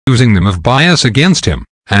accusing them of bias against him,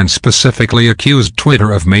 and specifically accused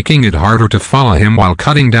Twitter of making it harder to follow him while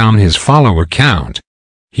cutting down his follower count.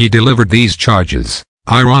 He delivered these charges,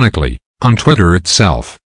 ironically, on Twitter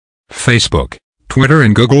itself. Facebook, Twitter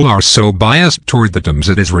and Google are so biased toward the Dems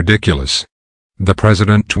it is ridiculous. The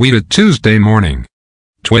president tweeted Tuesday morning.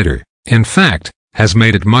 Twitter, in fact, has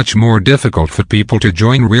made it much more difficult for people to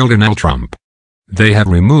join real Donald Trump. They have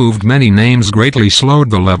removed many names, greatly slowed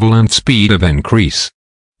the level and speed of increase.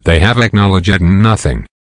 They have acknowledged nothing.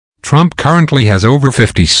 Trump currently has over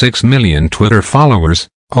 56 million Twitter followers,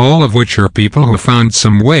 all of which are people who found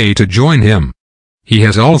some way to join him. He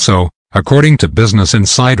has also, according to Business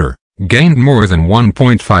Insider, gained more than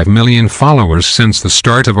 1.5 million followers since the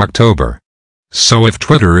start of October. So if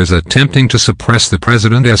Twitter is attempting to suppress the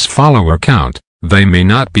president's follower count, they may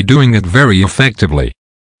not be doing it very effectively.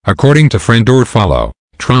 According to Friend or Follow,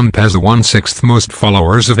 Trump has the 1/6 most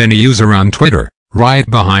followers of any user on Twitter, right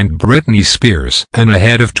behind Britney Spears and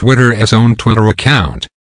ahead of Twitter's own Twitter account.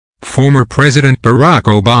 Former President Barack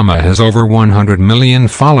Obama has over 100 million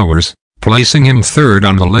followers, placing him third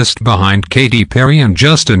on the list behind Katy Perry and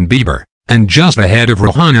Justin Bieber, and just ahead of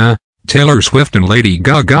Rihanna, Taylor Swift and Lady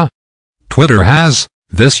Gaga. Twitter has,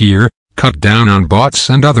 this year, cut down on bots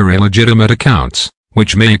and other illegitimate accounts,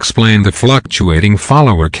 which may explain the fluctuating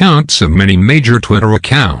follower counts of many major Twitter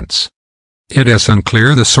accounts. It is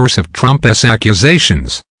unclear the source of Trump's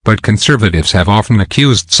accusations, but conservatives have often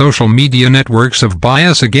accused social media networks of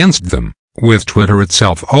bias against them, with Twitter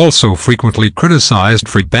itself also frequently criticized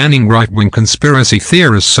for banning right-wing conspiracy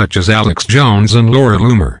theorists such as Alex Jones and Laura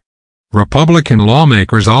Loomer. Republican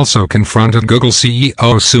lawmakers also confronted Google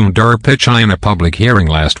CEO Sundar Pichai in a public hearing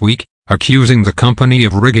last week, accusing the company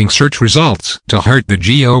of rigging search results to hurt the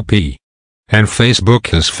GOP. And Facebook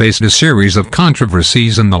has faced a series of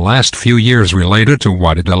controversies in the last few years related to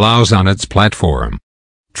what it allows on its platform.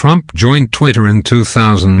 Trump joined Twitter in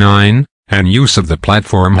 2009, and use of the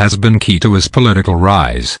platform has been key to his political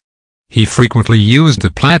rise. He frequently used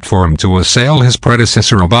the platform to assail his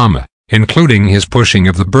predecessor Obama, including his pushing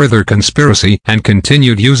of the birther conspiracy, and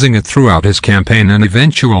continued using it throughout his campaign and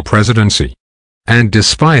eventual presidency. And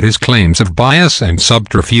despite his claims of bias and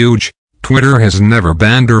subterfuge, Twitter has never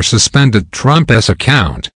banned or suspended Trump's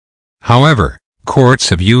account. However, courts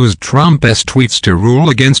have used Trump's tweets to rule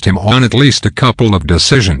against him on at least a couple of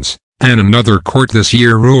decisions, and another court this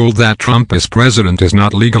year ruled that Trump as president is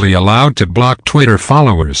not legally allowed to block Twitter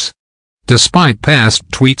followers. Despite past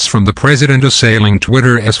tweets from the president assailing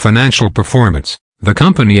Twitter's financial performance, the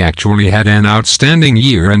company actually had an outstanding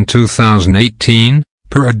year in 2018,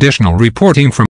 per additional reporting from